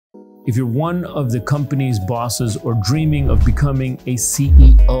If you're one of the company's bosses or dreaming of becoming a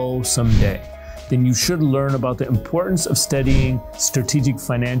CEO someday, then you should learn about the importance of studying strategic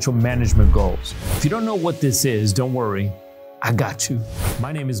financial management goals. If you don't know what this is, don't worry, I got you.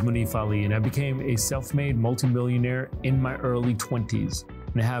 My name is Munif and I became a self-made multimillionaire in my early 20s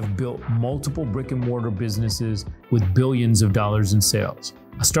and have built multiple brick and mortar businesses with billions of dollars in sales.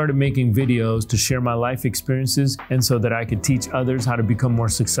 I started making videos to share my life experiences and so that I could teach others how to become more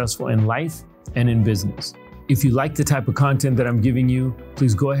successful in life and in business. If you like the type of content that I'm giving you,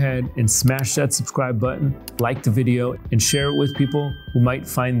 please go ahead and smash that subscribe button, like the video, and share it with people who might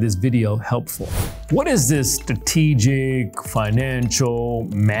find this video helpful. What is this strategic financial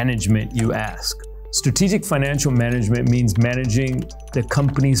management, you ask? Strategic financial management means managing the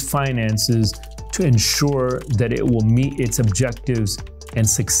company's finances to ensure that it will meet its objectives and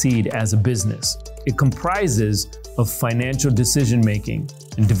succeed as a business. It comprises of financial decision-making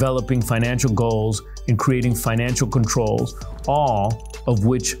and developing financial goals and creating financial controls, all of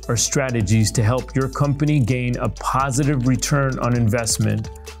which are strategies to help your company gain a positive return on investment,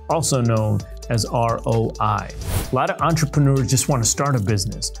 also known as ROI. A lot of entrepreneurs just want to start a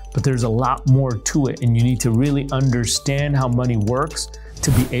business, but there's a lot more to it, and you need to really understand how money works to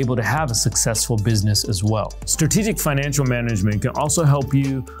be able to have a successful business as well. Strategic financial management can also help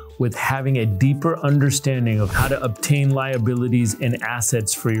you with having a deeper understanding of how to obtain liabilities and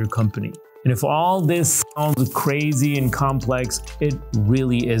assets for your company. And if all this sounds crazy and complex, it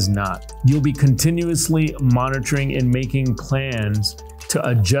really is not. You'll be continuously monitoring and making plans to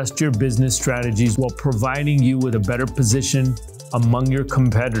adjust your business strategies while providing you with a better position among your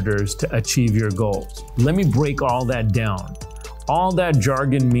competitors to achieve your goals. Let me break all that down. All that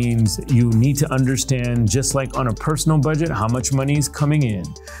jargon means you need to understand, just like on a personal budget, how much money is coming in,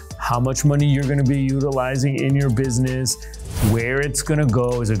 how much money you're going to be utilizing in your business, where it's going to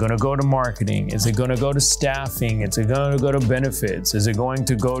go. Is it going to go to marketing? Is it going to go to staffing? Is it going to go to benefits? Is it going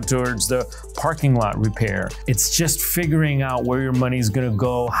to go towards the parking lot repair? It's just figuring out where your money is going to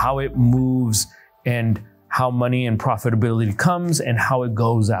go, how it moves, and how money and profitability comes and how it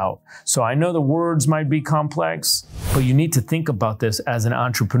goes out. So I know the words might be complex, but you need to think about this as an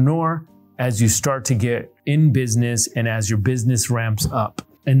entrepreneur as you start to get in business and as your business ramps up.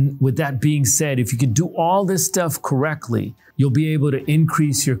 And with that being said, if you can do all this stuff correctly, you'll be able to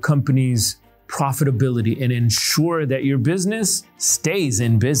increase your company's profitability and ensure that your business stays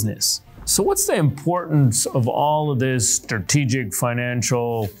in business. So what's the importance of all of this strategic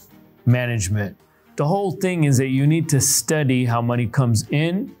financial management? The whole thing is that you need to study how money comes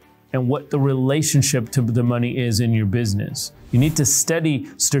in and what the relationship to the money is in your business. You need to study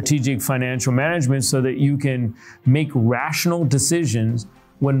strategic financial management so that you can make rational decisions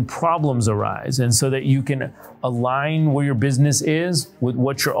when problems arise, and so that you can align where your business is with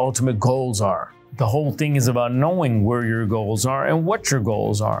what your ultimate goals are. The whole thing is about knowing where your goals are and what your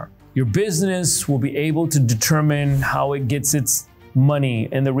goals are. Your business will be able to determine how it gets its money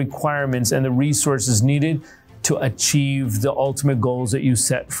and the requirements and the resources needed to achieve the ultimate goals that you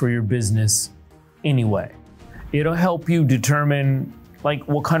set for your business anyway. It'll help you determine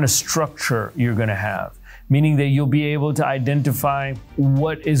what kind of structure you're going to have, meaning that you'll be able to identify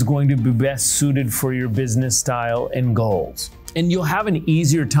what is going to be best suited for your business style and goals. And you'll have an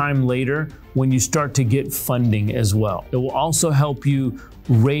easier time later when you start to get funding as well. It will also help you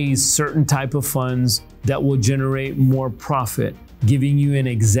raise certain type of funds that will generate more profit, giving you an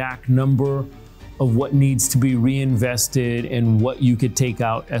exact number of what needs to be reinvested and what you could take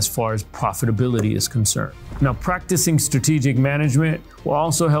out as far as profitability is concerned. Now, practicing strategic management will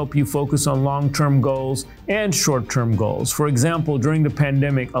also help you focus on long-term goals and short-term goals. For example, during the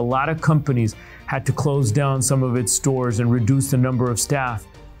pandemic, a lot of companies had to close down some of its stores and reduce the number of staff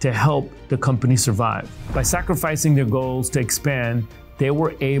to help the company survive. By sacrificing their goals to expand, they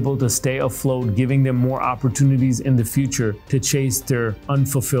were able to stay afloat, giving them more opportunities in the future to chase their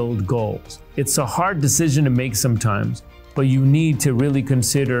unfulfilled goals. It's a hard decision to make sometimes, but you need to really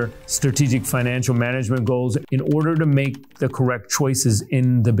consider strategic financial management goals in order to make the correct choices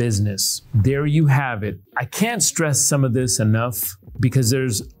in the business. There you have it. I can't stress some of this enough because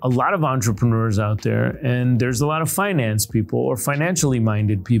there's a lot of entrepreneurs out there and there's a lot of finance people or financially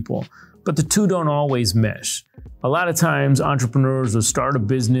minded people, but the two don't always mesh. A lot of times entrepreneurs will start a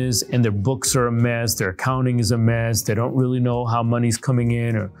business and their books are a mess, their accounting is a mess, they don't really know how money's coming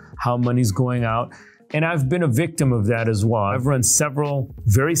in or how money's going out. And I've been a victim of that as well. I've run several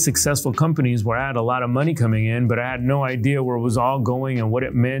very successful companies where I had a lot of money coming in, but I had no idea where it was all going and what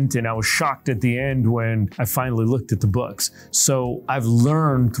it meant. And I was shocked at the end when I finally looked at the books. So I've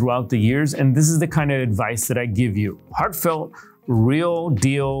learned throughout the years, and this is the kind of advice that I give you. Heartfelt, real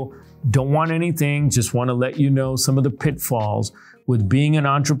deal Don't want anything, just want to let you know some of the pitfalls with being an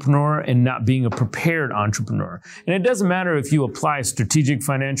entrepreneur and not being a prepared entrepreneur. And it doesn't matter if you apply strategic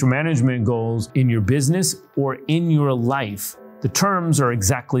financial management goals in your business or in your life. The terms are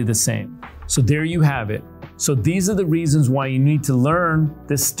exactly the same. So there you have it. So these are the reasons why you need to learn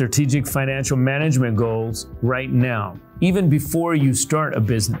the strategic financial management goals right now, even before you start a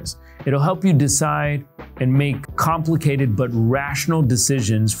business. It'll help you decide and make complicated but rational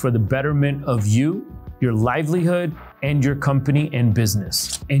decisions for the betterment of you, your livelihood, and your company and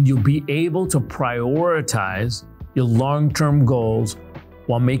business. And you'll be able to prioritize your long-term goals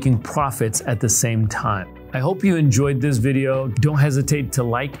while making profits at the same time. I hope you enjoyed this video. Don't hesitate to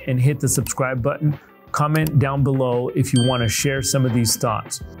like and hit the subscribe button. Comment down below if you want to share some of these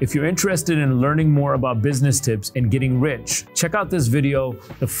thoughts. If you're interested in learning more about business tips and getting rich, check out this video,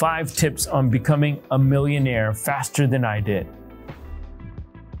 the 5 tips on becoming a millionaire faster than I did.